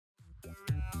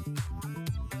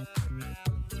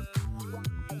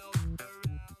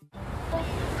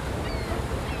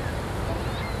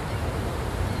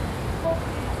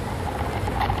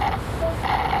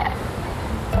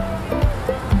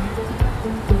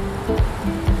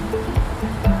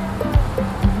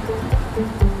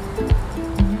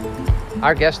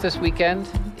Our guest this weekend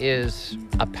is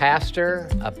a pastor,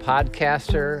 a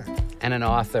podcaster, and an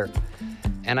author.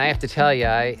 And I have to tell you,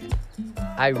 I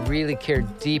really care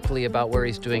deeply about where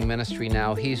he's doing ministry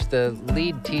now. He's the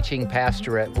lead teaching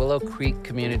pastor at Willow Creek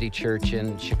Community Church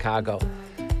in Chicago.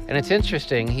 And it's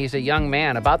interesting, he's a young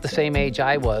man, about the same age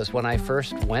I was when I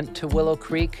first went to Willow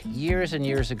Creek years and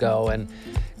years ago. And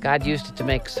God used it to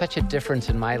make such a difference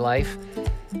in my life.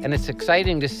 And it's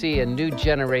exciting to see a new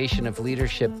generation of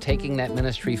leadership taking that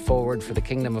ministry forward for the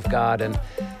kingdom of God. And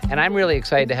I'm really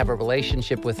excited to have a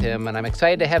relationship with him, and I'm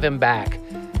excited to have him back.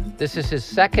 This is his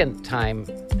second time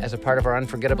as a part of our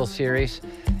Unforgettable series,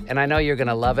 and I know you're going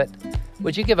to love it.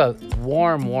 Would you give a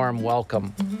warm, warm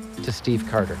welcome to Steve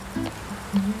Carter?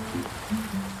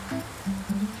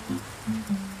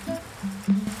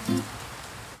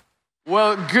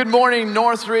 Well, good morning,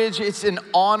 Northridge. It's an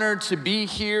honor to be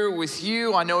here with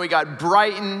you. I know we got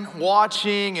Brighton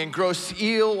watching and Grosse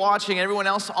Ile watching, and everyone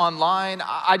else online.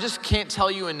 I just can't tell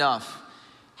you enough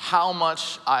how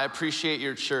much I appreciate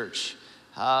your church.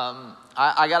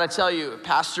 I got to tell you,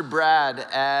 Pastor Brad,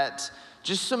 at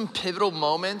just some pivotal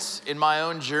moments in my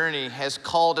own journey, has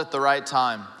called at the right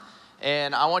time.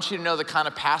 And I want you to know the kind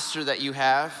of pastor that you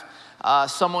have,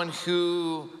 someone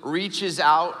who reaches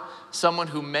out, someone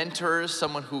who mentors,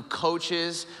 someone who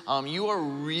coaches. You are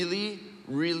really,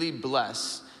 really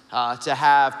blessed to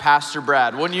have Pastor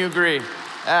Brad. Wouldn't you agree?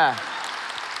 Yeah.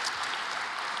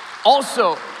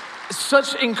 Also,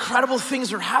 such incredible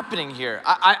things are happening here.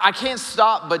 I can't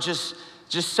stop but just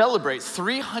celebrate.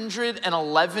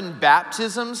 311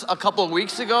 baptisms a couple of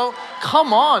weeks ago.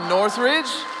 Come on,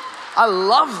 Northridge. I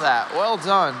love that. Well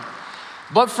done.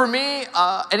 But for me,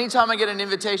 anytime I get an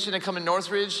invitation to come to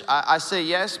Northridge, I say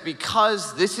yes,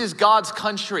 because this is God's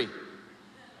country.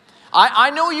 I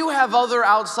know you have other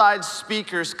outside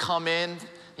speakers come in.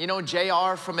 You know,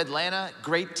 JR from Atlanta,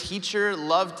 great teacher,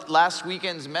 loved last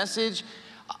weekend's message.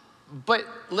 But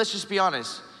let's just be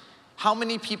honest. How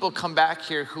many people come back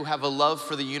here who have a love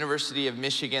for the University of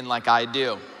Michigan like I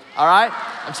do? All right?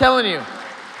 I'm telling you,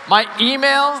 my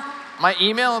email,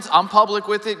 I'm public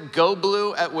with it,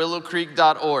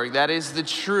 goblue@willowcreek.org. That is the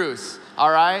truth, all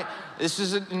right? This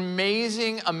is an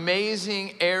amazing,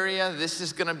 amazing area. This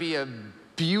is gonna be a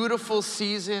beautiful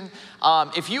season.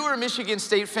 If you are a Michigan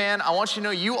State fan, I want you to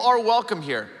know you are welcome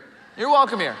here. You're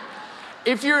welcome here.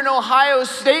 If you're an Ohio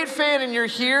State fan and you're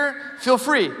here, feel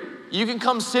free. You can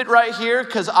come sit right here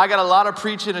because I got a lot of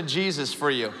preaching of Jesus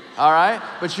for you, all right?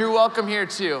 But you're welcome here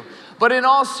too. But in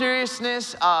all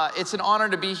seriousness, it's an honor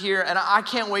to be here, and I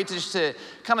can't wait to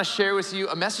kind of share with you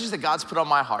a message that God's put on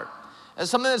my heart. It's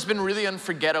something that's been really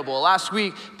unforgettable. Last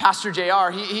week, Pastor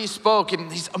JR, he spoke in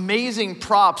these amazing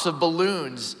props of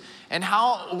balloons and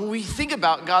how when we think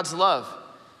about God's love,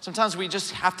 sometimes we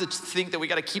just have to think that we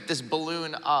got to keep this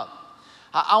balloon up.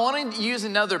 I want to use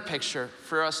another picture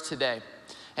for us today.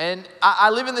 And I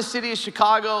live in the city of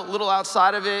Chicago, a little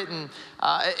outside of it, and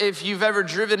if you've ever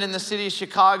driven in the city of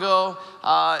Chicago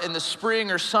in the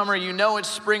spring or summer, you know it's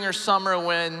spring or summer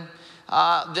when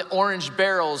the orange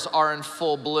barrels are in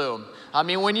full bloom. I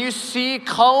mean, when you see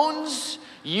cones,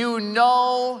 you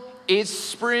know it's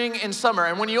spring and summer.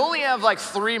 And when you only have like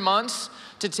 3 months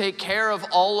to take care of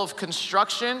all of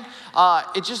construction,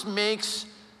 it just makes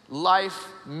life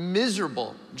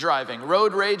miserable driving.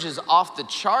 Road rage is off the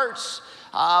charts.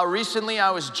 Recently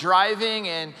I was driving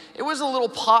and it was a little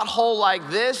pothole like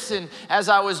this, and as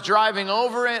I was driving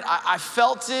over it, I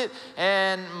felt it,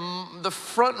 and the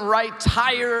front right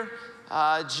tire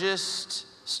just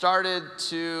started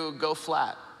to go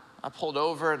flat. I pulled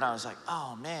over and I was like,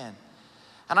 oh man.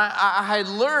 And I had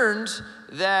learned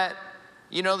that,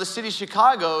 you know, the city of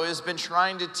Chicago has been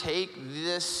trying to take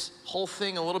this whole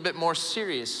thing a little bit more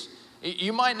serious.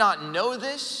 You might not know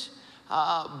this,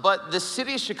 but the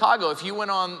city of Chicago, if you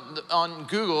went on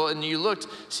Google and you looked,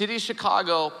 City of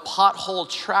Chicago pothole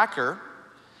tracker,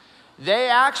 they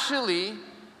actually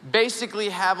basically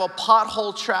have a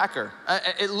pothole tracker.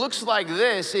 It looks like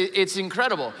this. It's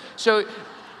incredible. So,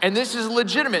 and this is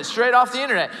legitimate, straight off the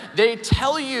internet. They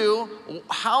tell you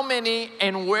how many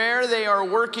and where they are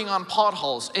working on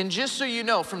potholes. And just so you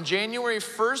know, from January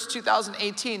 1st,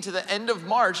 2018 to the end of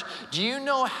March, do you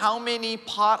know how many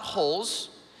potholes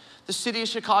the city of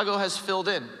Chicago has filled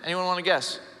in? Anyone want to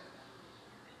guess?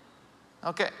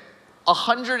 Okay,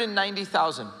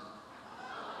 190,000.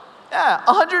 Yeah,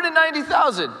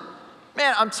 190,000.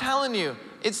 Man, I'm telling you,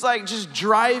 it's like just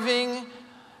driving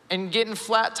and getting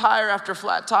flat tire after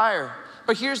flat tire.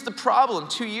 But here's the problem.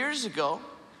 2 years ago,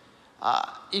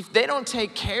 if they don't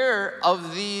take care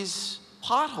of these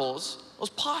potholes, those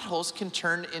potholes can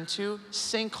turn into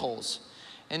sinkholes.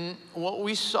 And what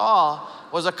we saw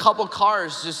was a couple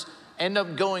cars just end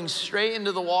up going straight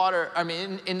into the water,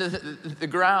 into the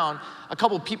ground. A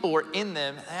couple people were in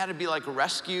them. They had to be like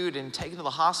rescued and taken to the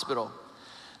hospital.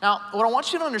 Now, what I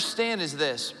want you to understand is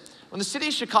this. When the city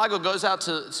of Chicago goes out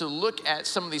to look at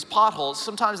some of these potholes,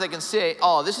 sometimes they can say,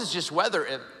 oh, this is just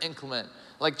weather inclement.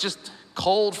 Like just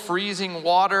cold, freezing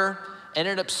water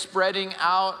ended up spreading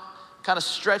out, kind of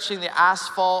stretching the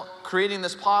asphalt, creating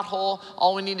this pothole.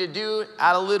 All we need to do,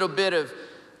 add a little bit of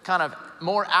kind of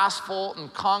more asphalt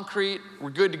and concrete, we're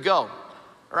good to go,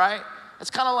 right? It's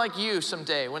kind of like you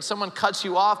someday when someone cuts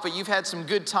you off, but you've had some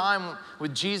good time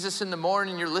with Jesus in the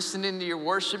morning, you're listening to your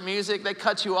worship music, they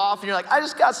cut you off, and you're like, I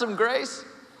just got some grace.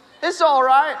 It's all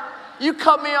right. You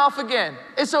cut me off again.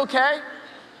 It's okay.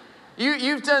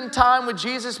 You've done time with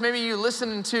Jesus. Maybe you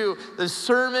listened to the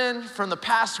sermon from the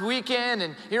past weekend,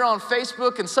 and you're on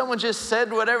Facebook, and someone just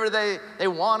said whatever they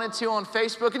wanted to on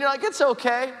Facebook, and you're like, it's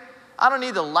okay. I don't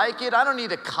need to like it. I don't need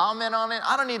to comment on it.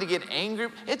 I don't need to get angry.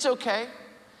 It's okay.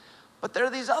 But there are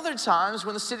these other times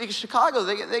when the city of Chicago,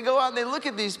 they go out and they look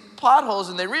at these potholes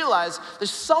and they realize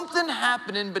there's something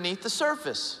happening beneath the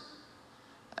surface.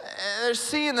 They're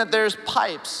seeing that there's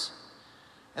pipes.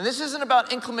 And this isn't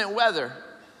about inclement weather.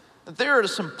 That there are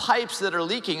some pipes that are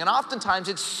leaking, and oftentimes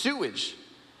it's sewage.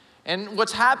 And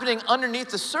what's happening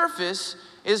underneath the surface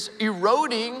is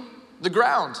eroding the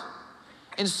ground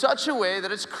in such a way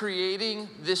that it's creating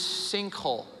this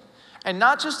sinkhole. And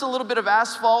not just a little bit of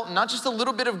asphalt, not just a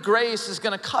little bit of grace is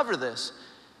gonna cover this.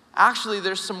 Actually,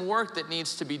 there's some work that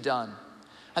needs to be done.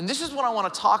 And this is what I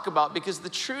wanna talk about, because the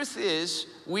truth is,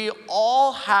 we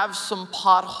all have some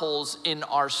potholes in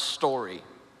our story.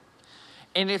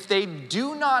 And if they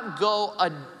do not go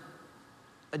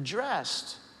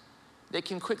addressed, they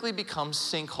can quickly become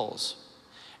sinkholes.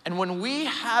 And when we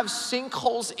have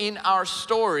sinkholes in our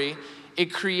story,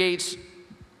 it creates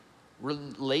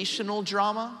relational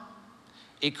drama.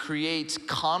 It creates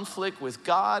conflict with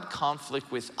God,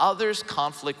 conflict with others,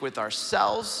 conflict with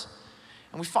ourselves.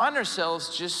 And we find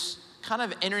ourselves just kind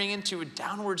of entering into a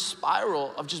downward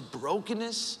spiral of just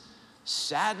brokenness,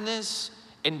 sadness,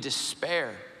 and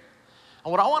despair.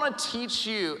 And what I want to teach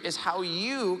you is how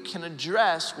you can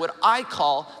address what I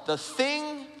call the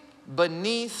thing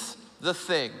beneath the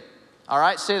thing. All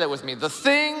right, say that with me. The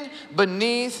thing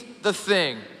beneath the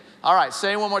thing. All right,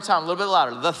 say it one more time, a little bit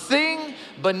louder. The thing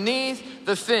beneath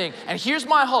the thing. And here's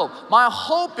my hope. My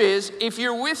hope is if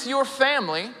you're with your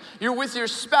family, you're with your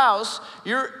spouse,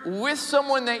 you're with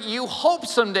someone that you hope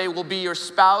someday will be your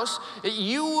spouse, that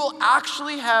you will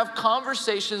actually have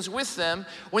conversations with them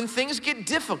when things get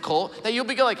difficult, that you'll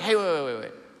be like, hey,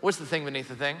 wait. What's the thing beneath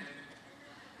the thing?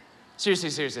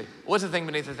 Seriously. What's the thing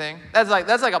beneath the thing? That's like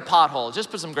a pothole.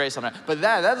 Just put some grace on it. But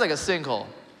that's like a sinkhole.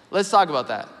 Let's talk about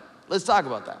that.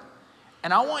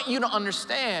 And I want you to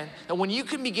understand that when you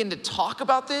can begin to talk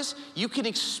about this, you can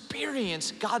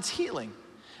experience God's healing.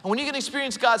 And when you can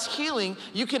experience God's healing,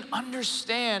 you can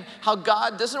understand how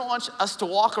God doesn't want us to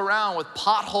walk around with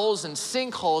potholes and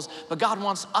sinkholes, but God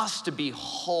wants us to be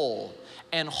whole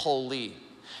and holy.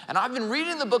 And I've been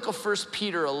reading the book of 1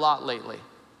 Peter a lot lately.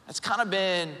 It's kind of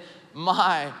been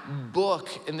my book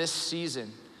in this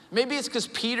season. Maybe it's because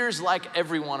Peter's like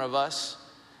every one of us.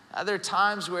 There are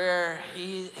times where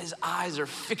his eyes are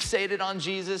fixated on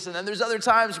Jesus, and then there's other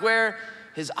times where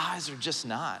his eyes are just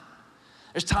not.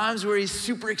 There's times where he's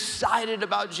super excited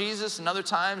about Jesus, and other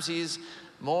times he's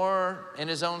more in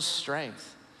his own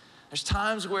strength. There's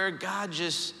times where God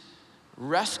just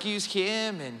rescues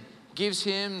him and gives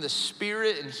him the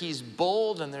Spirit, and he's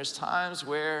bold, and there's times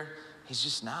where he's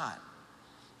just not.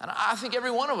 And I think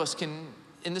every one of us can,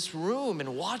 in this room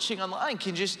and watching online,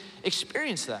 can just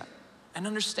experience that and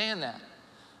understand that.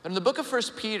 But in the book of 1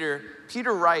 Peter,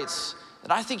 Peter writes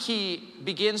that I think he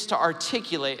begins to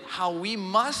articulate how we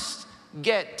must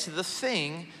get to the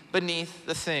thing beneath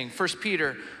the thing. 1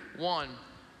 Peter 1,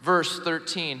 verse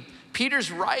 13.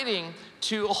 Peter's writing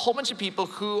to a whole bunch of people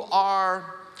who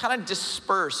are kind of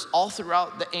dispersed all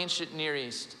throughout the ancient Near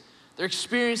East. They're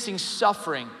experiencing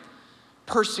suffering,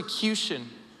 persecution,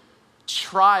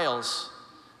 trials.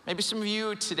 Maybe some of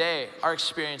you today are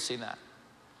experiencing that.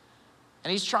 And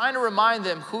he's trying to remind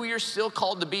them who you're still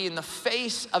called to be in the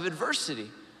face of adversity,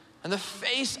 in the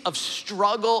face of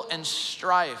struggle and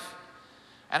strife,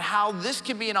 and how this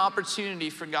can be an opportunity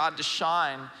for God to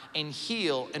shine and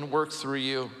heal and work through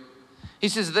you. He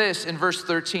says this in verse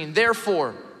 13,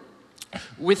 therefore,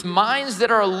 with minds that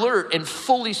are alert and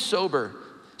fully sober,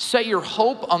 set your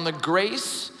hope on the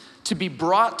grace to be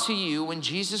brought to you when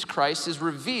Jesus Christ is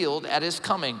revealed at his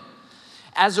coming.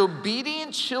 As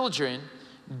obedient children,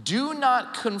 Do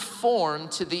not conform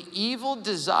to the evil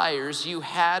desires you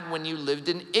had when you lived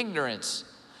in ignorance.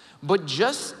 But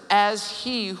just as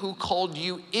he who called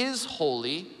you is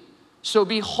holy, so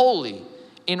be holy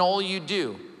in all you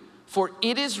do. For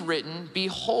it is written, be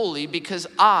holy because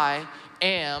I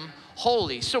am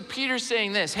holy. So Peter's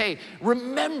saying this, hey,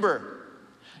 remember,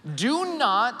 do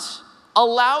not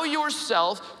allow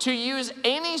yourself to use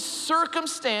any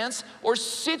circumstance or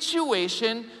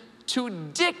situation to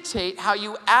dictate how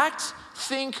you act,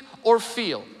 think, or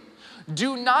feel.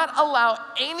 Do not allow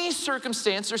any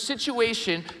circumstance or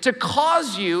situation to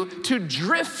cause you to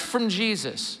drift from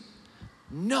Jesus.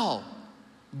 No,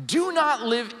 do not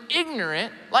live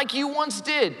ignorant like you once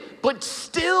did, but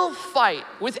still fight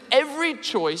with every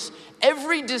choice,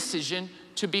 every decision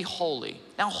to be holy.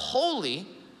 Now, holy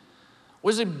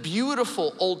was a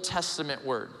beautiful Old Testament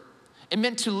word. It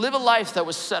meant to live a life that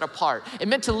was set apart. It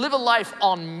meant to live a life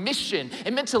on mission.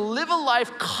 It meant to live a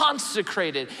life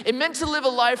consecrated. It meant to live a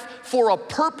life for a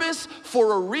purpose,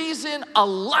 for a reason, a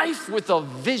life with a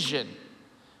vision,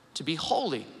 to be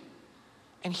holy.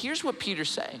 And here's what Peter's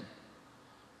saying: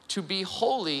 to be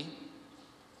holy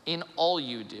in all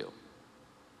you do,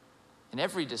 in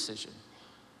every decision,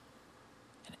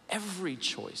 in every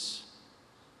choice,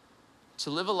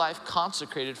 to live a life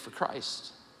consecrated for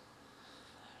Christ.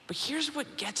 But here's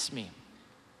what gets me.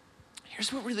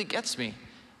 Here's what really gets me,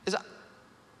 is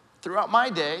throughout my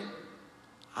day,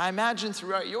 I imagine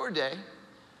throughout your day,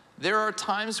 there are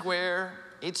times where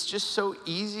it's just so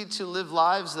easy to live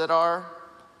lives that are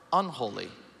unholy,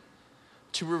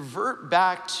 to revert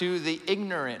back to the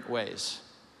ignorant ways,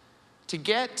 to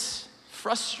get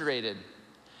frustrated.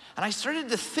 And I started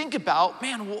to think about,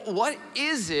 man, what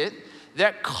is it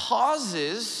that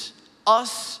causes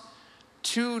us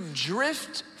to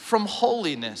drift from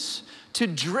holiness, to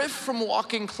drift from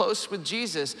walking close with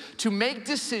Jesus, to make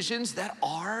decisions that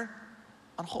are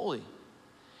unholy?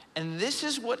 And this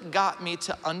is what got me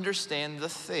to understand the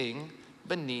thing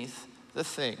beneath the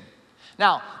thing.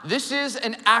 Now, this is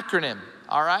an acronym,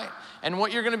 all right? And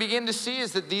what you're gonna begin to see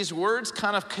is that these words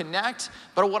kind of connect,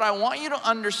 but what I want you to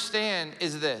understand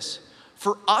is this: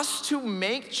 for us to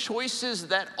make choices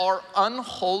that are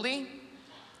unholy,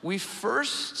 we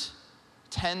first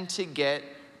tend to get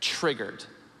triggered,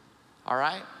 all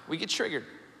right? We get triggered.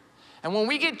 And when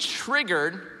we get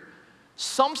triggered,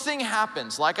 something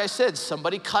happens. Like I said,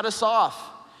 somebody cut us off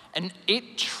and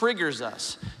it triggers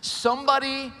us.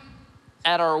 Somebody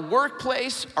at our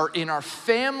workplace or in our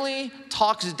family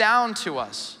talks down to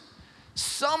us.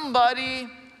 Somebody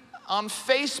on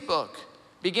Facebook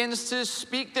begins to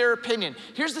speak their opinion.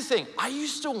 Here's the thing, I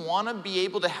used to want to be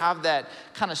able to have that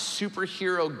kind of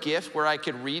superhero gift where I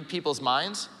could read people's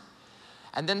minds.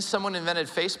 And then someone invented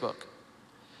Facebook.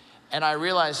 And I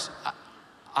realized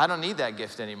I don't need that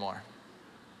gift anymore.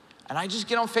 And I just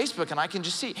get on Facebook and I can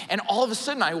just see. And all of a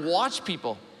sudden I watch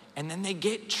people and then they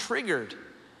get triggered.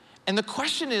 And the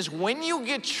question is, when you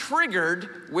get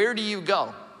triggered, where do you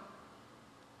go?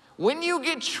 When you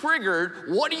get triggered,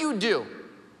 what do you do?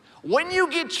 When you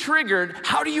get triggered,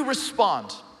 how do you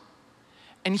respond?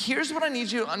 And here's what I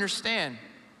need you to understand,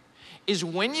 is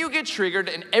when you get triggered,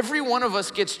 and every one of us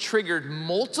gets triggered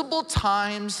multiple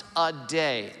times a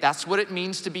day. That's what it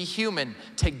means to be human,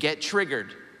 to get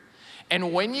triggered.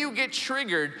 And when you get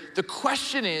triggered, the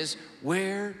question is,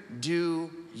 where do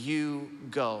you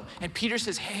go? And Peter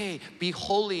says, hey, be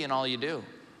holy in all you do.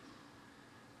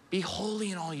 Be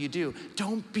holy in all you do.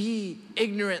 Don't be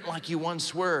ignorant like you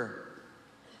once were.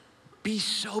 Be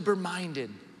sober-minded.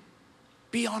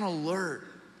 Be on alert.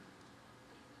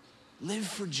 Live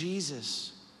for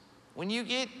Jesus. When you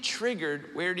get triggered,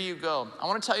 where do you go? I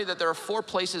want to tell you that there are 4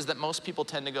 places that most people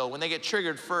tend to go. When they get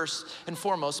triggered, first and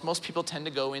foremost, most people tend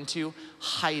to go into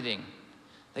hiding.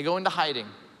 They go into hiding.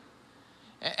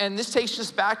 And this takes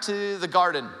us back to the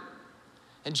garden.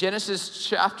 In Genesis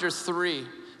chapter 3,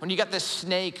 when you got this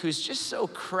snake who's just so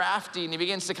crafty and he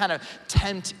begins to kind of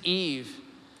tempt Eve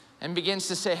and begins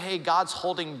to say, hey, God's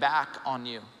holding back on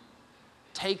you.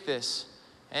 Take this.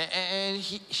 And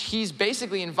he's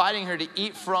basically inviting her to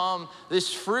eat from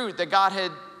this fruit that God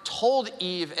had told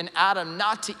Eve and Adam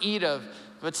not to eat of,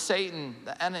 but Satan,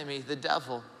 the enemy, the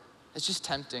devil, it's just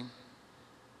tempting.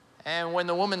 And when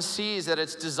the woman sees that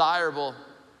it's desirable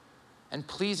and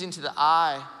pleasing to the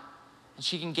eye, and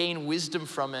she can gain wisdom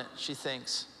from it, she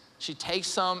thinks. She takes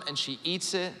some and she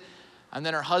eats it, and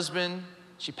then her husband,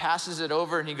 she passes it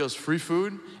over and he goes, free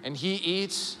food, and he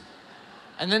eats,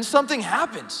 and then something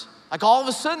happens. Like all of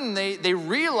a sudden, they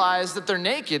realize that they're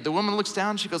naked. The woman looks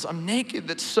down, she goes, I'm naked,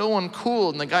 that's so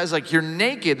uncool. And the guy's like, you're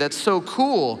naked, that's so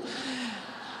cool.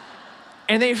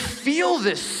 And they feel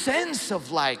this sense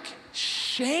of like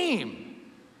shame.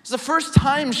 It's the first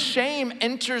time shame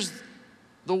enters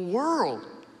the world.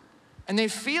 And they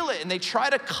feel it and they try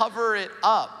to cover it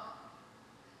up.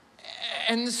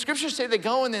 And the scriptures say they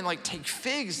go and they like take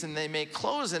figs and they make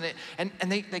clothes and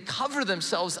they cover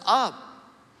themselves up.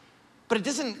 But it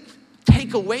doesn't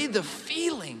take away the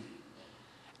feeling.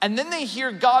 And then they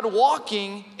hear God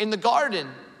walking in the garden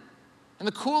in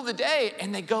the cool of the day,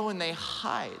 and they go and they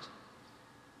hide.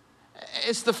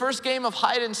 It's the first game of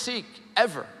hide and seek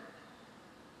ever.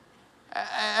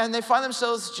 And they find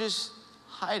themselves just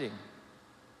hiding.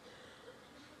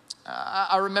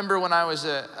 I remember when I was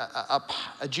a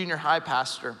junior high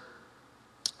pastor,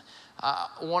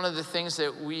 one of the things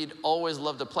that we'd always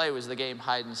love to play was the game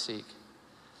hide and seek.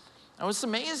 And what's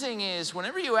amazing is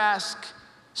whenever you ask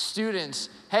students,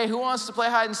 hey, who wants to play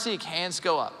hide and seek? Hands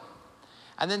go up.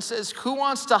 And then says, who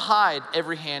wants to hide?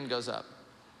 Every hand goes up.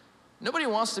 Nobody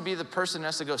wants to be the person that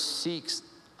has to go seek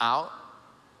out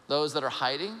those that are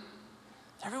hiding.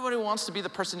 Everybody wants to be the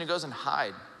person who goes and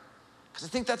hide. Because I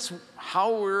think that's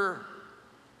how we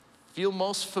feel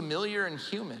most familiar and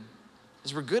human,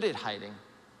 is we're good at hiding.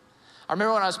 I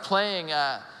remember when I was playing,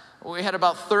 we had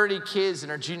about 30 kids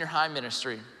in our junior high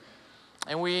ministry.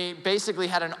 And we basically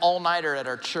had an all-nighter at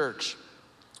our church.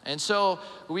 And so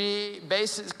we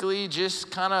basically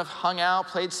just kind of hung out,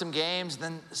 played some games.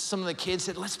 Then some of the kids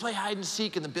said, let's play hide and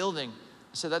seek in the building. I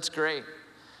said, that's great.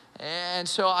 And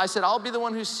so I said, I'll be the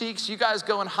one who seeks. You guys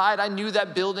go and hide. I knew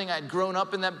that building. I'd grown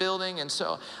up in that building. And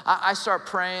so I start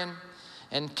praying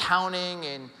and counting.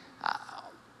 And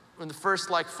in the first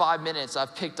 5 minutes,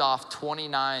 I've picked off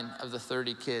 29 of the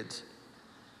 30 kids.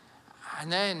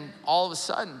 And then all of a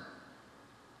sudden,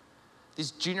 these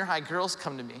junior high girls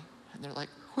come to me. And they're like,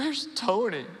 where's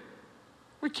Tony?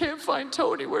 We can't find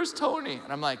Tony. Where's Tony?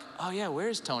 And I'm like, oh yeah,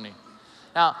 where's Tony?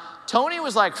 Now, Tony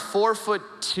was like 4'2",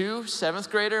 7th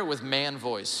grader with man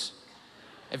voice.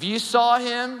 If you saw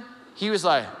him, he was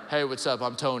like, hey, what's up?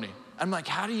 I'm Tony. I'm like,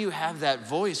 how do you have that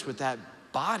voice with that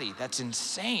body? That's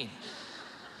insane.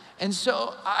 And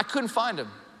so I couldn't find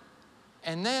him.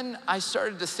 And then I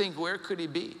started to think, where could he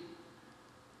be?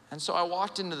 And so I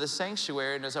walked into the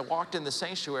sanctuary, and as I walked in the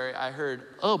sanctuary, I heard,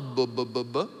 oh,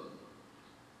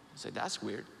 I said, that's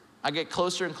weird. I get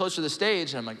closer and closer to the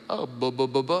stage, and I'm like,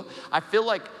 oh, I feel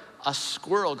like a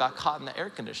squirrel got caught in the air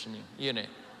conditioning unit.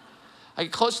 I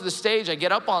get close to the stage, I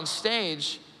get up on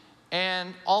stage,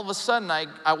 and all of a sudden,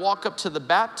 I walk up to the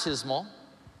baptismal,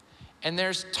 and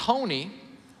there's Tony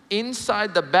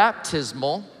inside the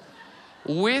baptismal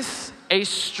with a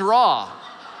straw.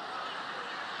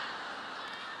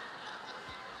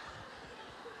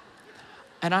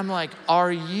 And I'm like,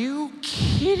 are you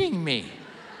kidding me?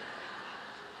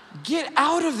 Get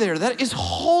out of there. That is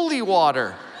holy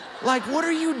water. Like, what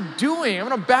are you doing? I'm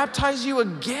gonna baptize you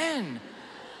again.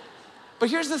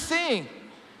 But here's the thing.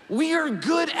 We are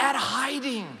good at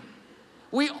hiding.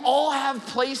 We all have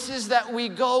places that we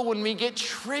go when we get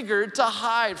triggered to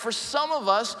hide. For some of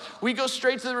us, we go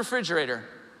straight to the refrigerator,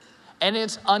 and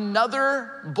it's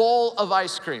another bowl of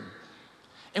ice cream.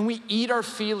 And we eat our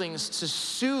feelings to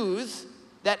soothe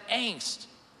that angst.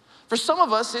 For some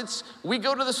of us, it's we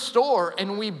go to the store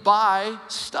and we buy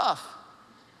stuff.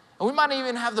 And we might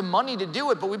even have the money to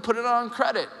do it, but we put it on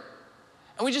credit.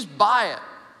 And we just buy it.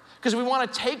 Because we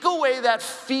want to take away that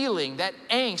feeling, that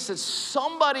angst, that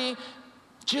somebody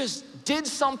just did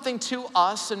something to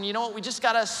us, and you know what, we just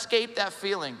got to escape that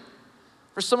feeling.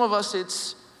 For some of us,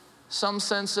 it's some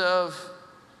sense of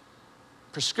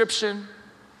prescription,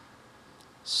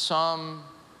 some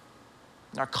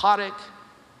narcotic,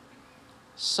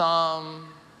 some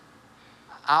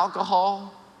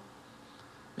alcohol,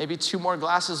 maybe 2 more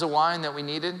glasses of wine that we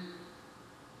needed.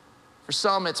 For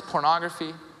some, it's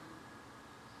pornography.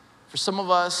 For some of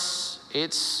us,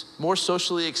 it's more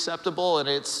socially acceptable and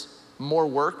it's more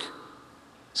work.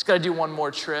 Just got to do one more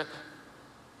trip.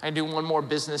 I can do one more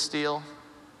business deal.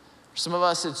 For some of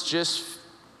us, it's just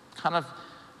kind of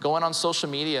going on social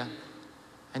media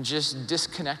and just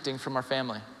disconnecting from our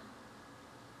family.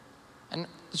 And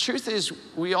the truth is,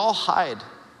 we all hide.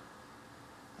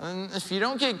 And if you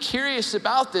don't get curious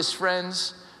about this,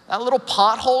 friends, that little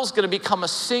pothole is going to become a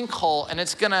sinkhole, and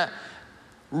it's going to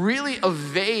really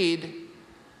evade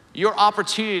your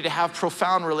opportunity to have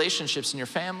profound relationships in your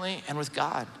family and with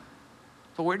God.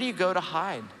 But where do you go to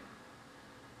hide?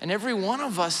 And every one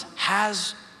of us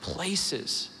has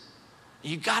places.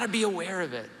 You got to be aware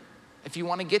of it if you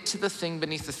want to get to the thing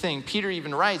beneath the thing. Peter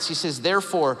even writes, he says,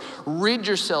 therefore, rid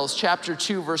yourselves, chapter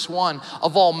 2, verse 1,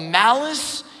 of all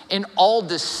malice and all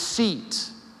deceit.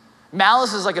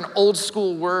 Malice is like an old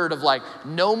school word of like,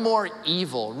 no more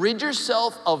evil. Rid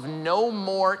yourself of no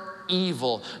more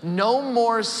evil, no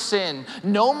more sin,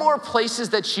 no more places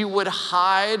that you would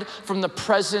hide from the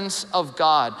presence of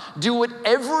God. Do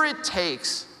whatever it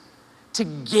takes to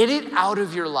get it out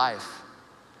of your life.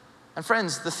 And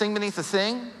friends, the thing beneath the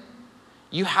thing,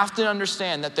 you have to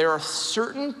understand that there are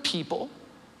certain people,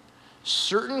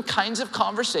 certain kinds of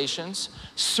conversations,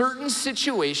 certain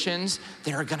situations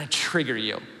that are gonna trigger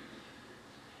you.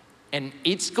 And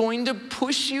it's going to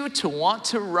push you to want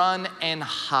to run and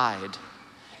hide.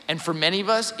 And for many of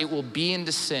us, it will be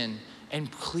into sin. And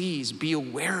please be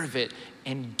aware of it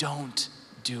and don't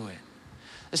do it.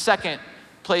 The second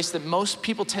place that most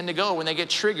people tend to go when they get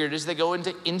triggered is they go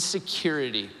into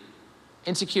insecurity.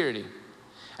 Insecurity.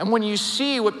 And when you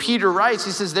see what Peter writes,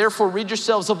 he says, therefore rid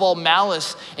yourselves of all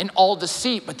malice and all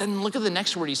deceit. But then look at the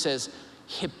next word he says,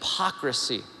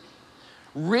 hypocrisy.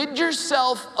 Rid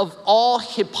yourself of all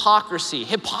hypocrisy.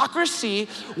 Hypocrisy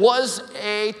was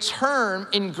a term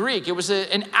in Greek. It was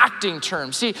an acting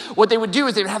term. See, what they would do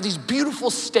is they would have these beautiful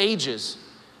stages,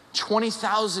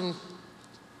 20,000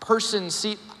 person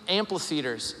seat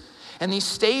amphitheaters. And these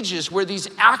stages where these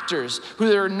actors,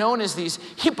 who are known as these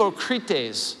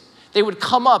hypocrites, they would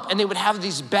come up and they would have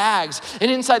these bags. And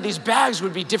inside these bags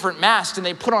would be different masks, and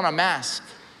they put on a mask.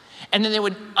 And then they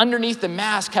would, underneath the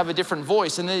mask, have a different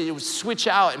voice. And then they would switch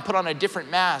out and put on a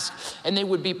different mask. And they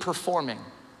would be performing.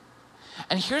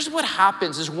 And here's what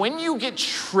happens is when you get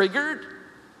triggered,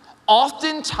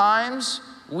 oftentimes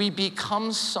we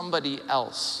become somebody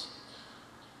else.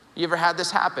 You ever had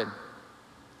this happen?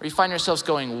 Or you find yourselves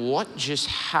going, what just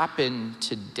happened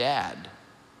to Dad?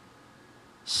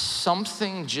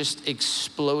 Something just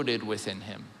exploded within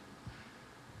him.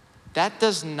 That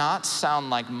does not sound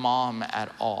like Mom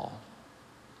at all.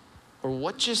 Or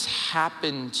what just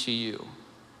happened to you?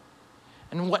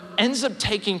 And what ends up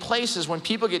taking place is when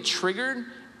people get triggered,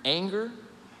 anger,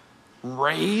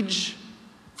 rage,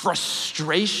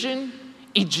 frustration,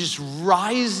 it just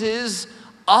rises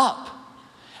up.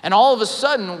 And all of a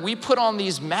sudden, we put on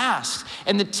these masks.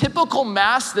 And the typical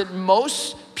masks that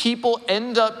most people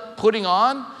end up putting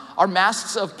on are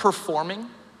masks of performing,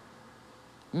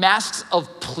 masks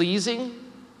of pleasing,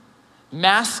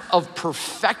 masks of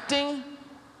perfecting,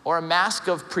 or a mask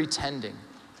of pretending.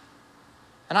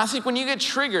 And I think when you get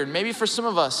triggered, maybe for some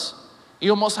of us, you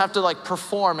almost have to like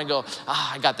perform and go,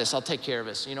 I got this, I'll take care of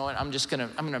this. You know what, I'm just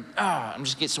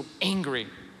get so angry.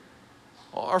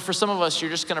 Or for some of us, you're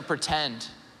just gonna pretend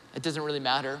it doesn't really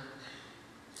matter.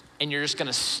 And you're just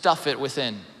gonna stuff it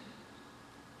within.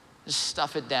 Just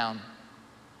stuff it down.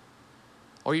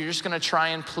 Or you're just gonna try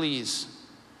and please.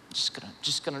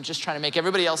 Just trying to make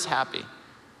everybody else happy.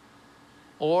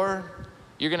 Or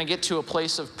you're gonna get to a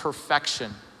place of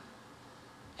perfection.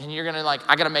 And you're gonna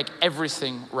I gotta make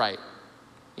everything right.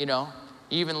 You know?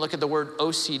 You even look at the word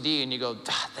OCD and you go,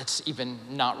 that's even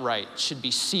not right. It should be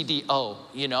CDO,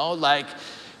 you know? You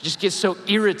just get so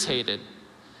irritated.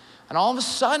 And all of a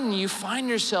sudden you find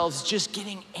yourselves just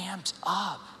getting amped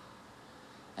up.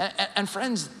 And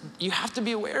friends, you have to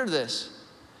be aware of this.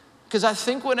 Because I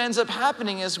think what ends up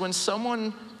happening is when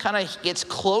someone kind of gets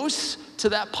close to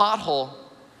that pothole,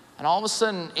 and all of a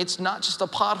sudden it's not just a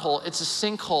pothole, it's a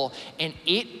sinkhole, and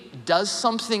it does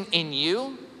something in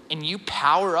you, and you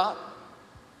power up,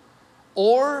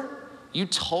 or you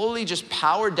totally just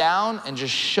power down and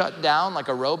just shut down like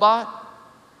a robot,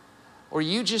 or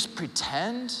you just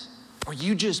pretend, or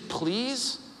you just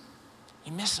please,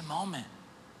 you miss a moment.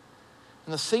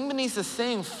 And the thing beneath the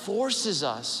thing forces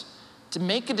us to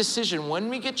make a decision. When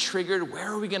we get triggered,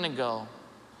 where are we gonna go? Are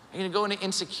you gonna go into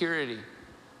insecurity?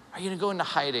 Are you gonna go into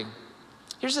hiding?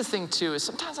 Here's the thing too, is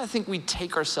sometimes I think we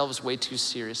take ourselves way too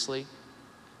seriously.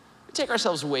 We take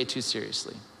ourselves way too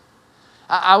seriously.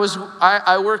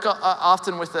 I work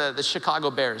often with the Chicago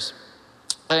Bears,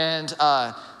 and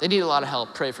they need a lot of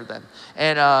help. Pray for them.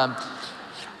 And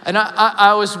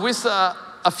I was with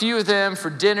a few of them for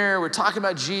dinner. We're talking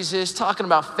about Jesus, talking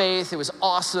about faith. It was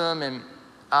awesome. And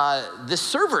this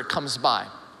server comes by,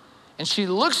 and she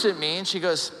looks at me and she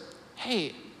goes,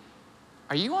 "Hey,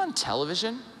 are you on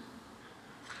television?"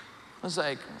 I was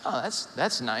like, "Oh,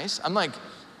 that's nice." I'm like,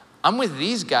 I'm with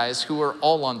these guys who are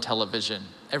all on television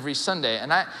every Sunday,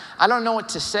 and I don't know what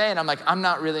to say, and I'm like, I'm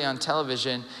not really on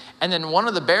television. And then one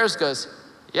of the Bears goes,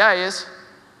 "Yeah, he is."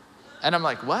 And I'm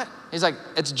like, "What?" He's like,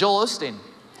 "It's Joel Osteen."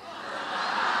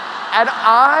 And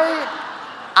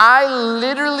I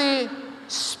literally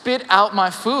spit out my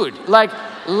food,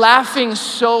 laughing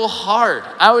so hard.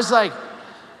 I was like,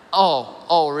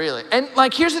 oh, really? And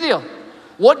here's the deal.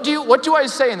 What do I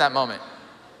say in that moment?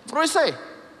 What do I say?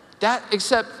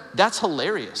 Except that's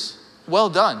hilarious. Well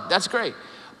done. That's great.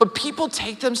 But people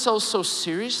take themselves so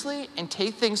seriously and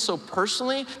take things so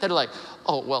personally that are like,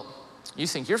 oh, well, you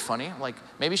think you're funny. Like,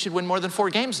 maybe you should win more than 4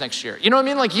 games next year. You know what I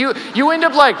mean? Like, you end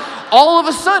up like, all of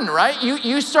a sudden, right?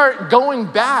 You start going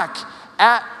back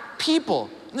at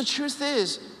people. And the truth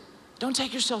is, don't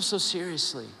take yourself so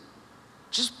seriously.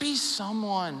 Just be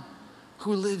someone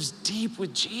who lives deep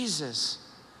with Jesus,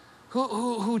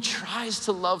 who tries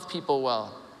to love people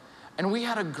well. And we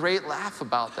had a great laugh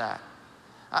about that.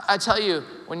 I tell you,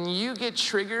 when you get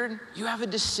triggered, you have a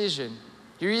decision.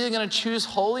 You're either gonna choose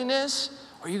holiness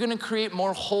or you're gonna create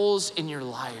more holes in your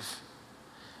life.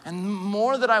 And the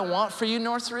more that I want for you,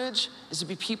 Northridge, is to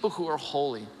be people who are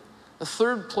holy. The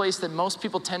third place that most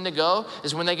people tend to go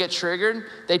is when they get triggered,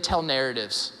 they tell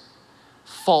narratives,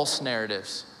 false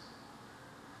narratives.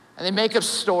 And they make up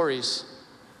stories.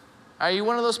 Are you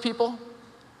one of those people?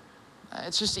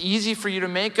 It's just easy for you to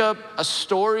make up a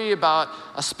story about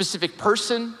a specific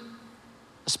person,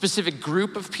 a specific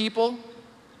group of people.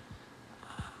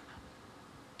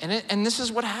 And this is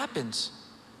what happens.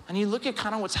 And you look at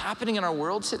kind of what's happening in our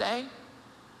world today.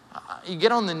 You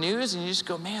get on the news and you just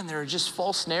go, man, there are just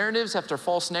false narratives after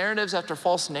false narratives after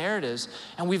false narratives.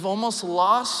 And we've almost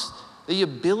lost the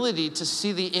ability to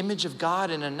see the image of God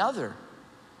in another.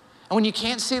 And when you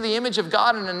can't see the image of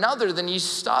God in another, then you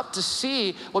stop to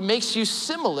see what makes you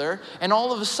similar, and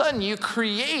all of a sudden you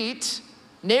create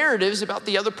narratives about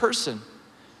the other person.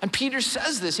 And Peter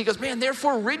says this, he goes, man,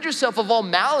 therefore rid yourself of all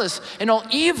malice and all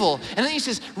evil. And then he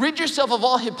says, rid yourself of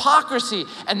all hypocrisy.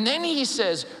 And then he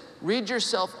says, rid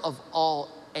yourself of all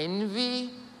envy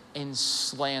and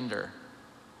slander.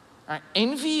 All right,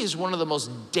 envy is one of the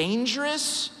most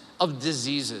dangerous of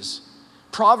diseases.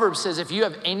 Proverbs says if you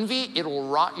have envy, it will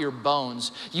rot your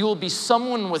bones. You will be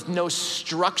someone with no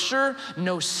structure,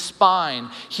 no spine.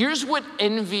 Here's what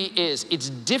envy is. It's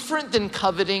different than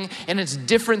coveting, and it's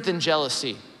different than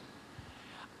jealousy.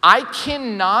 I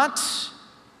cannot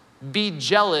be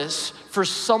jealous for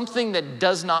something that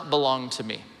does not belong to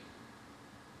me.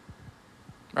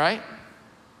 Right?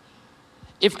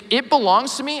 If it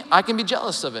belongs to me, I can be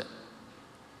jealous of it.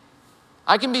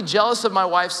 I can be jealous of my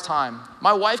wife's time.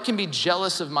 My wife can be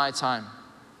jealous of my time.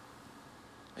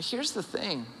 But here's the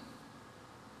thing.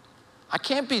 I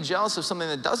can't be jealous of something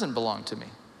that doesn't belong to me.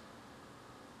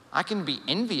 I can be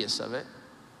envious of it.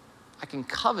 I can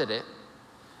covet it.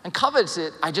 And covet's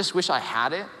it, I just wish I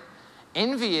had it.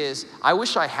 Envy is, I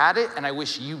wish I had it and I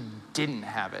wish you didn't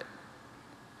have it.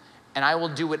 And I will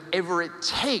do whatever it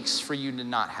takes for you to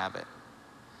not have it.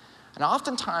 And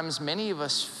oftentimes, many of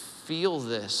us feel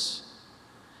this.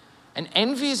 And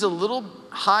envy is a little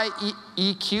high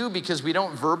EQ because we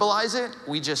don't verbalize it.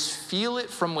 We just feel it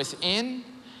from within.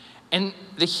 And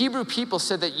the Hebrew people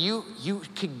said that you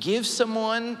could give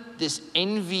someone this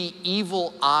envy,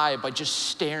 evil eye by just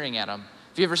staring at them.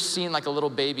 Have you ever seen like a little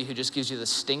baby who just gives you the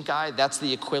stink eye? That's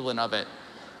the equivalent of it.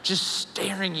 Just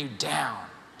staring you down.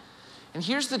 And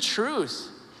here's the truth.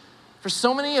 For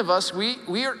so many of us,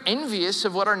 we are envious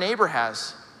of what our neighbor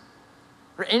has.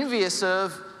 We're envious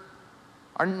of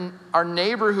our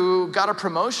neighbor who got a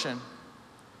promotion.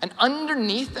 And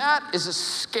underneath that is a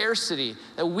scarcity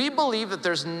that we believe that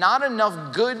there's not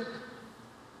enough good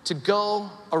to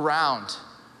go around.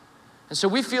 And so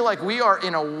we feel like we are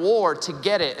in a war to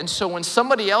get it. And so when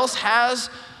somebody else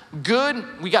has good,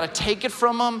 we got to take it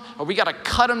from them, or we got to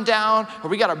cut them down, or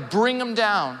we got to bring them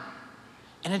down.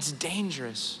 And it's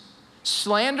dangerous.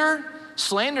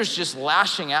 Slander's just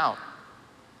lashing out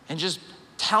and just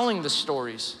telling the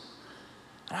stories.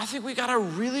 And I think we gotta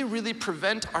really, really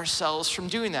prevent ourselves from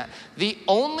doing that. The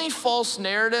only false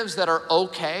narratives that are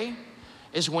okay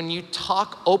is when you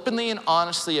talk openly and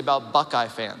honestly about Buckeye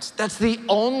fans. That's the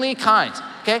only kind,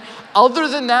 okay? Other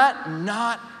than that,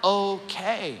 not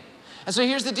okay. And so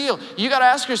here's the deal. You gotta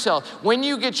ask yourself, when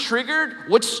you get triggered,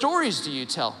 what stories do you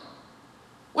tell?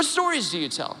 What stories do you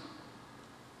tell?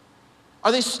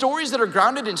 Are they stories that are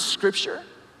grounded in Scripture?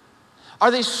 Are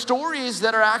they stories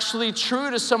that are actually true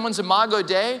to someone's imago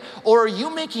Dei? Or are you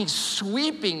making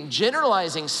sweeping,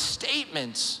 generalizing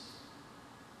statements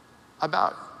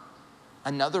about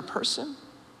another person?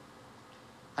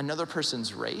 Another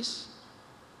person's race?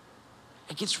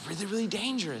 It gets really, really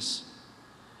dangerous.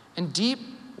 And deep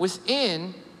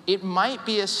within, it might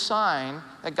be a sign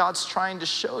that God's trying to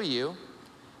show you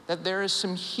that there is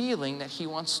some healing that he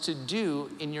wants to do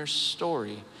in your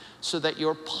story so that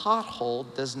your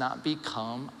pothole does not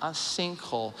become a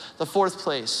sinkhole. The fourth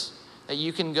place that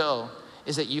you can go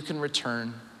is that you can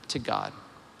return to God.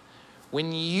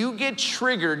 When you get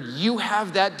triggered, you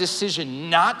have that decision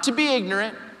not to be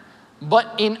ignorant,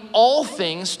 but in all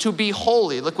things to be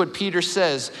holy. Look what Peter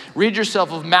says. Rid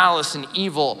yourself of malice and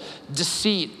evil,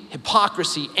 deceit,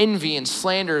 hypocrisy, envy, and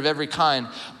slander of every kind.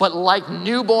 But like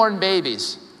newborn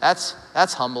babies, that's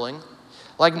humbling.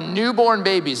 Like newborn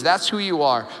babies, that's who you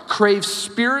are. Crave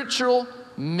spiritual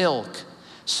milk,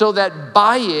 so that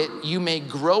by it you may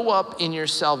grow up in your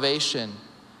salvation,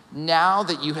 now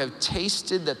that you have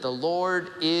tasted that the Lord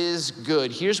is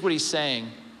good. Here's what he's saying.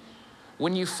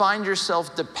 When you find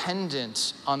yourself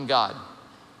dependent on God,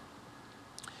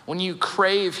 when you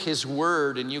crave his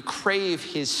word and you crave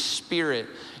his spirit,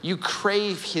 you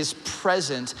crave his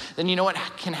presence, then you know what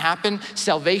can happen?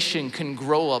 Salvation can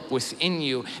grow up within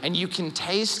you, and you can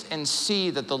taste and see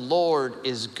that the Lord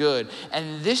is good.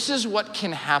 And this is what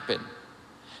can happen.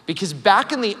 Because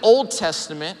back in the Old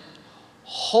Testament,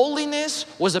 holiness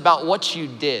was about what you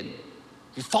did.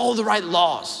 You follow the right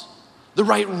laws, the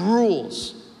right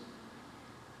rules.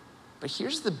 But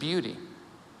here's the beauty.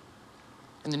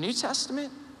 In the New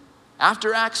Testament,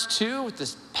 after Acts 2, with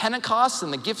this Pentecost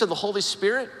and the gift of the Holy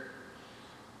Spirit,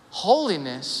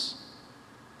 holiness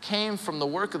came from the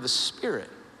work of the Spirit.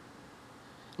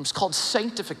 It was called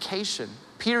sanctification.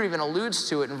 Peter even alludes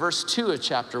to it in verse 2 of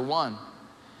chapter 1.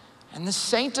 And the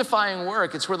sanctifying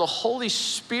work, it's where the Holy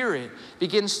Spirit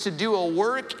begins to do a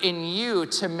work in you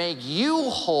to make you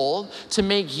whole, to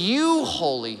make you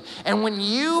holy. And when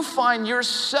you find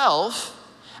yourself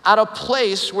at a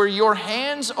place where your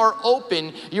hands are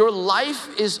open, your life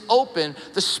is open,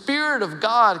 the Spirit of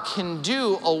God can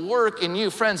do a work in you.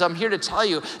 Friends, I'm here to tell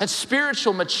you that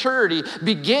spiritual maturity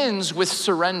begins with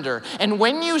surrender. And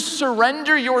when you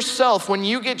surrender yourself, when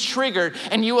you get triggered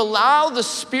and you allow the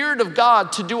Spirit of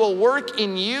God to do a work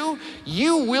in you,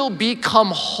 you will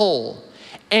become whole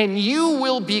and you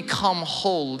will become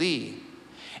holy.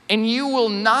 And you will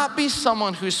not be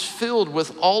someone who's filled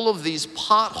with all of these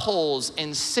potholes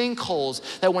and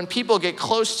sinkholes that when people get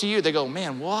close to you, they go,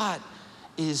 man, what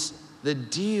is the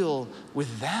deal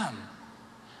with them?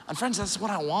 And friends, that's what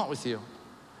I want with you.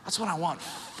 That's what I want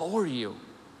for you.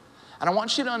 And I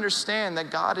want you to understand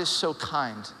that God is so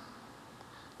kind.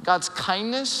 God's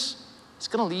kindness is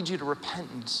going to lead you to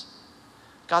repentance.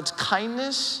 God's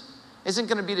kindness isn't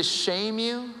going to be to shame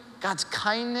you. God's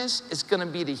kindness is going to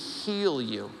be to heal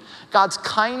you. God's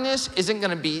kindness isn't going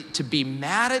to be to be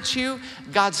mad at you.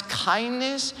 God's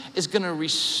kindness is going to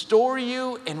restore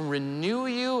you and renew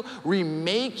you,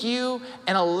 remake you,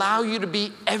 and allow you to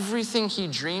be everything he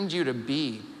dreamed you to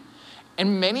be.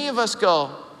 And many of us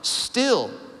go, still,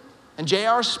 and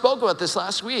JR spoke about this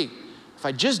last week, if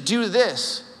I just do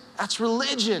this, that's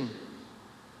religion.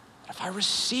 But if I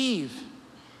receive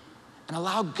and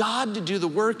allow God to do the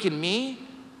work in me,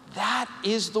 that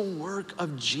is the work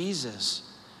of Jesus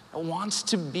that wants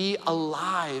to be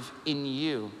alive in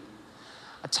you.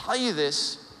 I tell you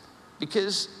this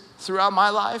because throughout my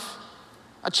life,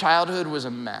 my childhood was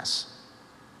a mess.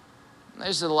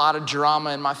 There's a lot of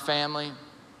drama in my family.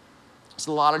 There's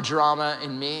a lot of drama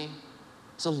in me.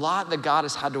 There's a lot that God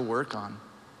has had to work on.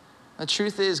 The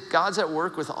truth is, God's at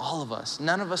work with all of us.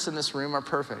 None of us in this room are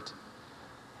perfect.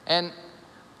 And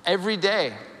every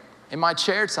day in my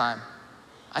chair time,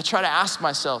 I try to ask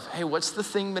myself, hey, what's the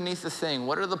thing beneath the thing?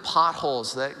 What are the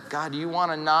potholes that, God, you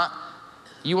want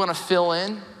to fill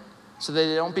in so that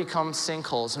they don't become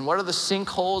sinkholes? And what are the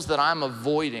sinkholes that I'm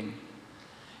avoiding?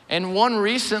 And one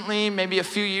recently, maybe a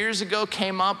few years ago,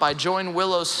 came up. I joined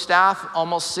Willow's staff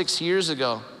almost 6 years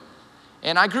ago.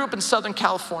 And I grew up in Southern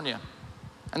California.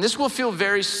 And this will feel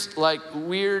very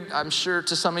weird, I'm sure,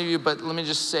 to some of you, but let me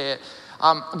just say it.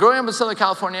 Growing up in Southern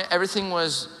California, everything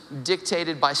was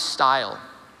dictated by style.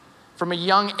 From a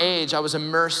young age, I was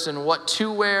immersed in what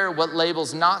to wear, what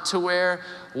labels not to wear,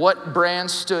 what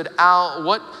brands stood out,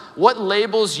 what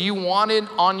labels you wanted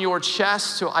on your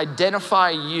chest to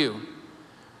identify you.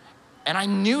 And I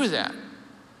knew that.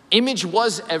 Image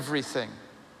was everything.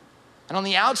 And on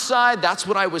the outside, that's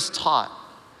what I was taught.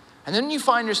 And then you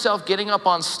find yourself getting up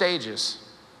on stages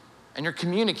and you're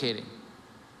communicating.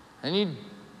 And you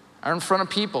are in front of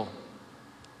people.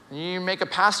 And you make a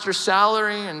pastor's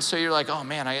salary, and so you're like, oh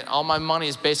man, all my money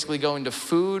is basically going to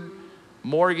food,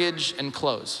 mortgage, and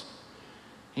clothes.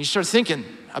 And you start thinking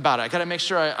about it. I gotta make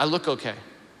sure I look okay.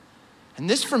 And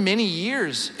this for many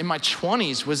years in my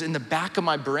 20s was in the back of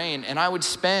my brain, and I would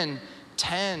spend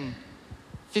 10,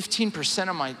 15%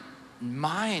 of my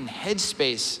mind,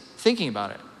 headspace, thinking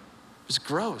about it. It was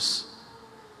gross.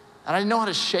 And I didn't know how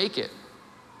to shake it.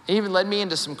 It even led me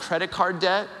into some credit card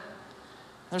debt.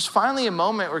 There's finally a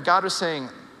moment where God was saying,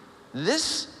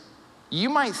 this you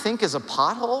might think is a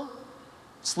pothole,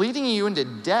 it's leading you into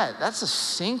debt. That's a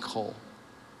sinkhole.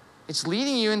 It's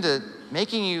leading you into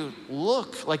making you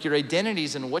look like your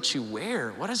identity's in what you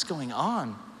wear. What is going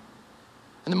on?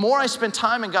 And the more I spent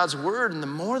time in God's word and the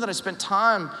more that I spent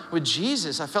time with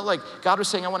Jesus, I felt like God was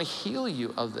saying, I want to heal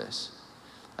you of this.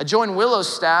 I joined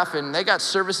Willow's staff and they got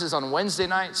services on Wednesday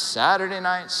night, Saturday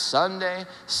night, Sunday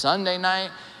night.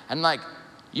 And like,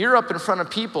 you're up in front of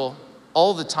people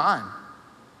all the time.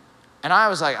 And I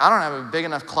was like, I don't have a big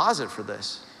enough closet for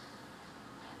this.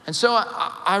 And so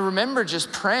I remember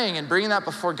just praying and bringing that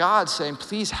before God, saying,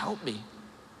 please help me.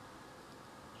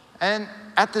 And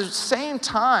at the same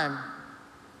time,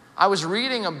 I was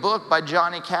reading a book by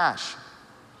Johnny Cash,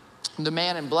 The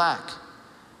Man in Black.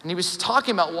 And he was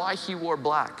talking about why he wore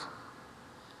black.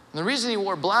 And the reason he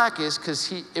wore black is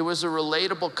because it was a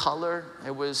relatable color.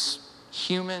 It was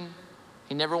human.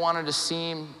 He never wanted to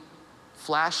seem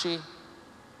flashy.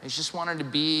 He just wanted to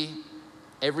be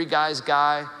every guy's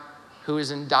guy who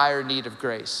is in dire need of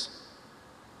grace.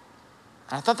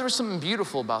 And I thought there was something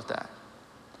beautiful about that.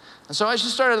 And so I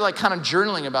just started like kind of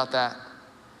journaling about that.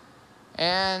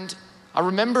 And I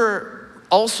remember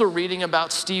also reading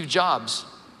about Steve Jobs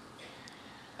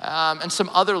and some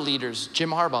other leaders,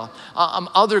 Jim Harbaugh,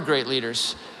 other great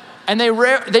leaders. And they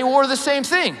wore the same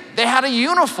thing. They had a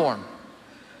uniform.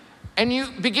 And you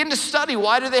begin to study,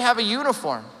 why do they have a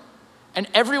uniform? And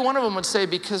every one of them would say,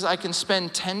 because I can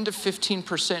spend 10 to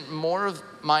 15% more of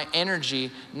my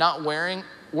energy not worrying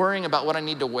about what I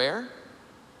need to wear,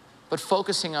 but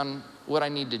focusing on what I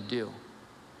need to do.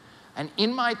 And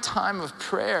in my time of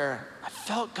prayer, I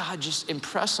felt God just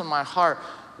impress on my heart,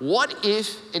 what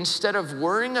if instead of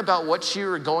worrying about what you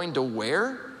were going to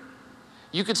wear,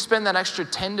 you could spend that extra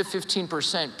 10 to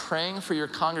 15% praying for your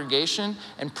congregation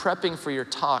and prepping for your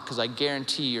talk, because I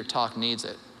guarantee your talk needs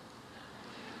it.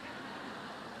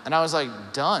 And I was like,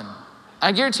 done.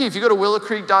 I guarantee if you go to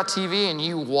willowcreek.tv and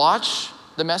you watch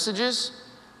the messages,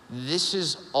 this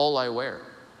is all I wear.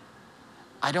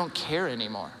 I don't care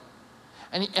anymore.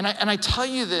 And I tell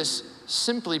you this,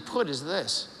 simply put, is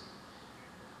this.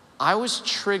 I was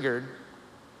triggered,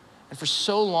 and for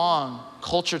so long,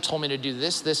 culture told me to do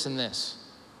this, this, and this.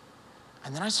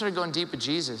 And then I started going deep with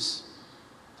Jesus.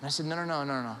 And I said, no.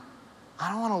 I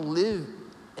don't want to live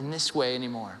in this way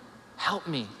anymore. Help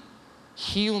me.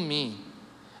 Heal me.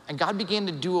 And God began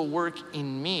to do a work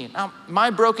in me. Now, my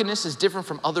brokenness is different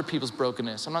from other people's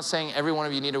brokenness. I'm not saying every one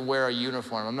of you need to wear a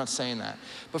uniform. I'm not saying that.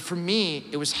 But for me,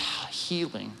 it was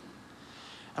healing.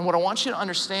 And what I want you to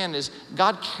understand is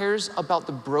God cares about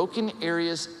the broken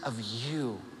areas of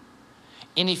you.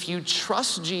 And if you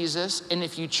trust Jesus, and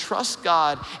if you trust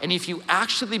God, and if you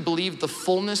actually believe the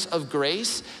fullness of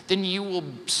grace, then you will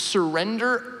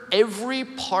surrender every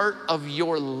part of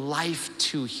your life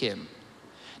to Him.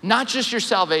 Not just your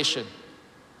salvation,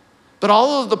 but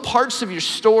all of the parts of your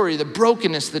story, the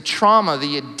brokenness, the trauma,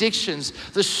 the addictions,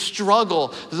 the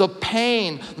struggle, the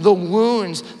pain, the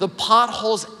wounds, the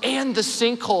potholes, and the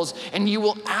sinkholes. And you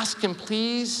will ask Him,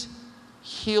 please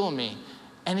heal me.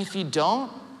 And if you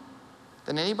don't,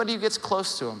 then anybody who gets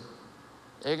close to Him,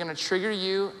 they're gonna trigger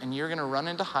you and you're gonna run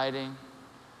into hiding,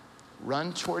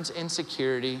 run towards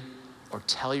insecurity, or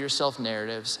tell yourself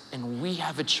narratives. And we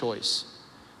have a choice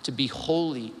to be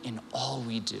holy in all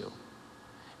we do.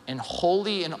 And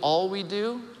holy in all we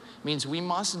do means we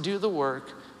must do the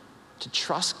work to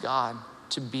trust God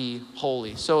to be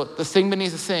holy. So the thing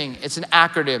beneath the thing, it's an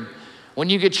acronym. When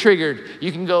you get triggered,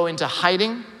 you can go into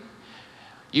hiding,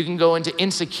 you can go into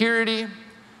insecurity,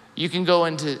 you can go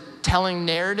into telling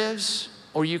narratives,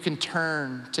 or you can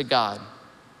turn to God.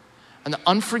 And the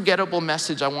unforgettable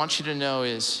message I want you to know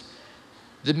is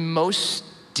the most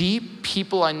deep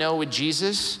people I know with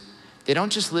Jesus, they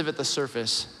don't just live at the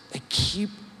surface. They keep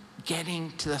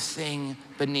getting to the thing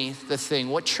beneath the thing.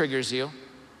 What triggers you?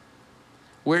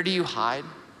 Where do you hide?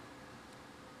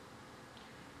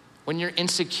 When you're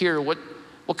insecure, what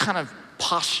kind of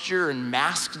posture and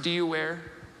mask do you wear?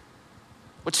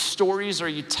 What stories are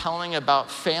you telling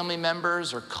about family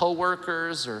members or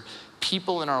coworkers or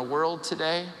people in our world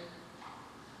today?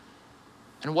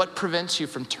 And what prevents you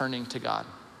from turning to God?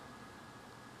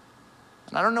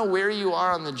 And I don't know where you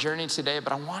are on the journey today,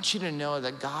 but I want you to know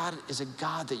that God is a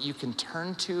God that you can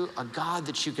turn to, a God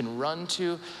that you can run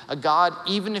to, a God,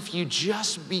 even if you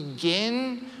just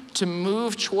begin to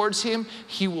move towards Him,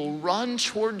 He will run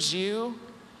towards you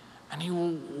and He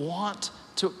will want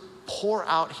to pour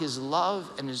out His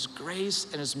love and His grace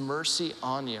and His mercy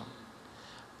on you.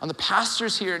 On the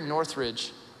pastors here at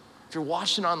Northridge, if you're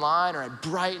watching online or at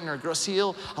Brighton or Grosse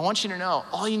Ile, I want you to know,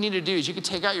 all you need to do is you can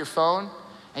take out your phone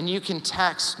and you can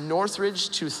text Northridge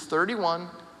to 31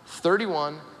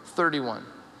 31 31.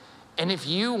 And if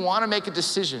you want to make a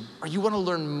decision, or you want to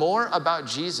learn more about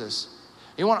Jesus,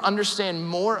 you want to understand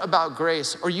more about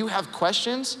grace, or you have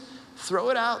questions, throw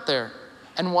it out there.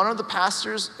 And one of the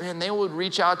pastors, and they would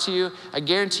reach out to you. I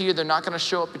guarantee you they're not going to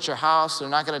show up at your house. They're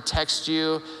not going to text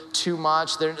you too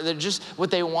much. They're just,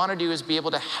 what they want to do is be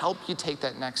able to help you take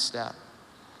that next step.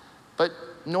 But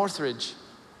Northridge,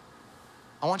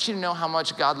 I want you to know how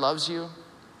much God loves you,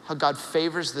 how God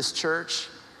favors this church,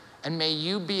 and may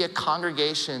you be a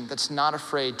congregation that's not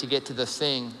afraid to get to the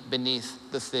thing beneath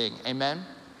the thing. Amen?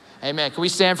 Amen. Can we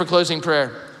stand for closing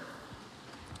prayer?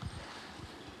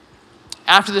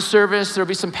 After the service, there'll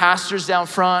be some pastors down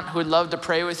front who would love to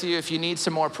pray with you if you need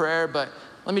some more prayer, but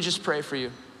let me just pray for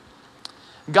you.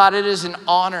 God, it is an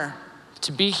honor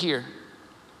to be here.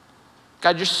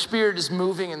 God, your spirit is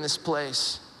moving in this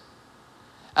place.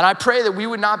 And I pray that we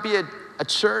would not be a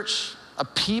church, a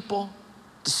people,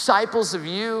 disciples of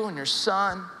you and your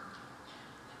son,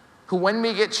 who when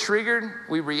we get triggered,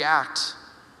 we react.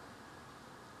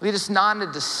 Lead us not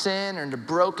into sin or into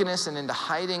brokenness and into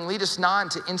hiding. Lead us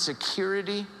not into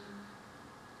insecurity,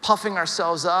 puffing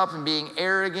ourselves up and being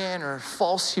arrogant or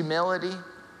false humility.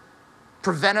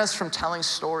 Prevent us from telling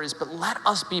stories, but let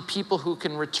us be people who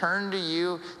can return to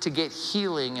you to get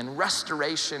healing and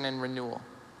restoration and renewal.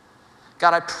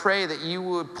 God, I pray that you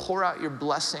would pour out your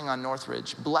blessing on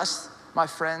Northridge. Bless my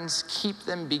friends, keep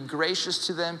them, be gracious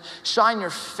to them, shine your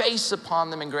face upon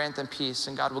them and grant them peace.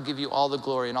 And God will give you all the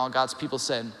glory. And all God's people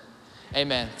said,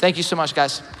 amen. Thank you so much,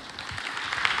 guys.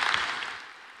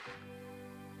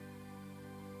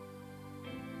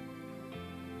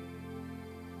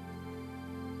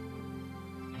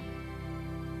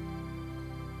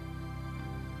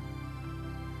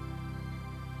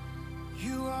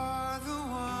 You are the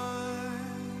one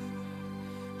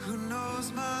who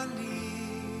knows my need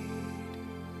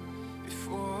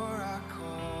before I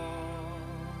call.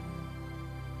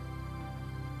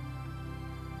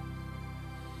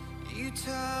 You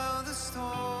tell the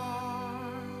storm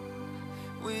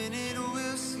when it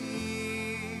will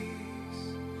cease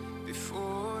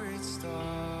before it starts.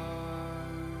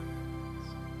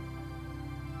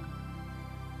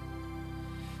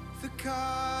 The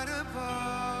God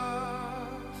above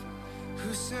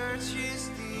who searches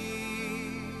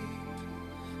deep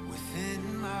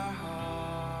within my heart.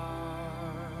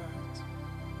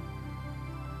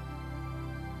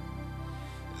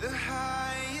 The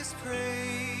highest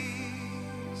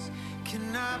praise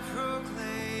cannot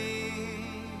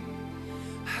proclaim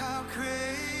how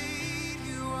great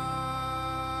you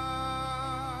are.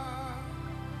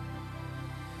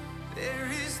 There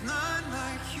is none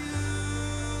like you,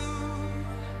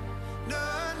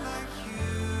 none like you.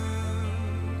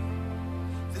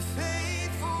 The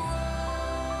faithful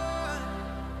one,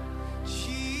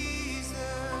 Jesus.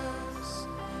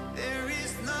 There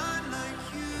is none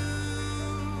like you,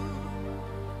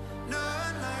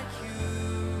 none like you.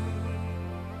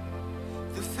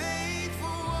 The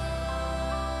faithful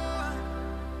one,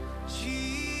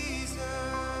 Jesus.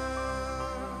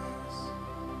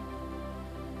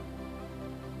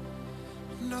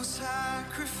 No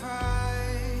sacrifice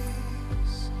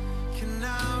can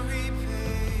now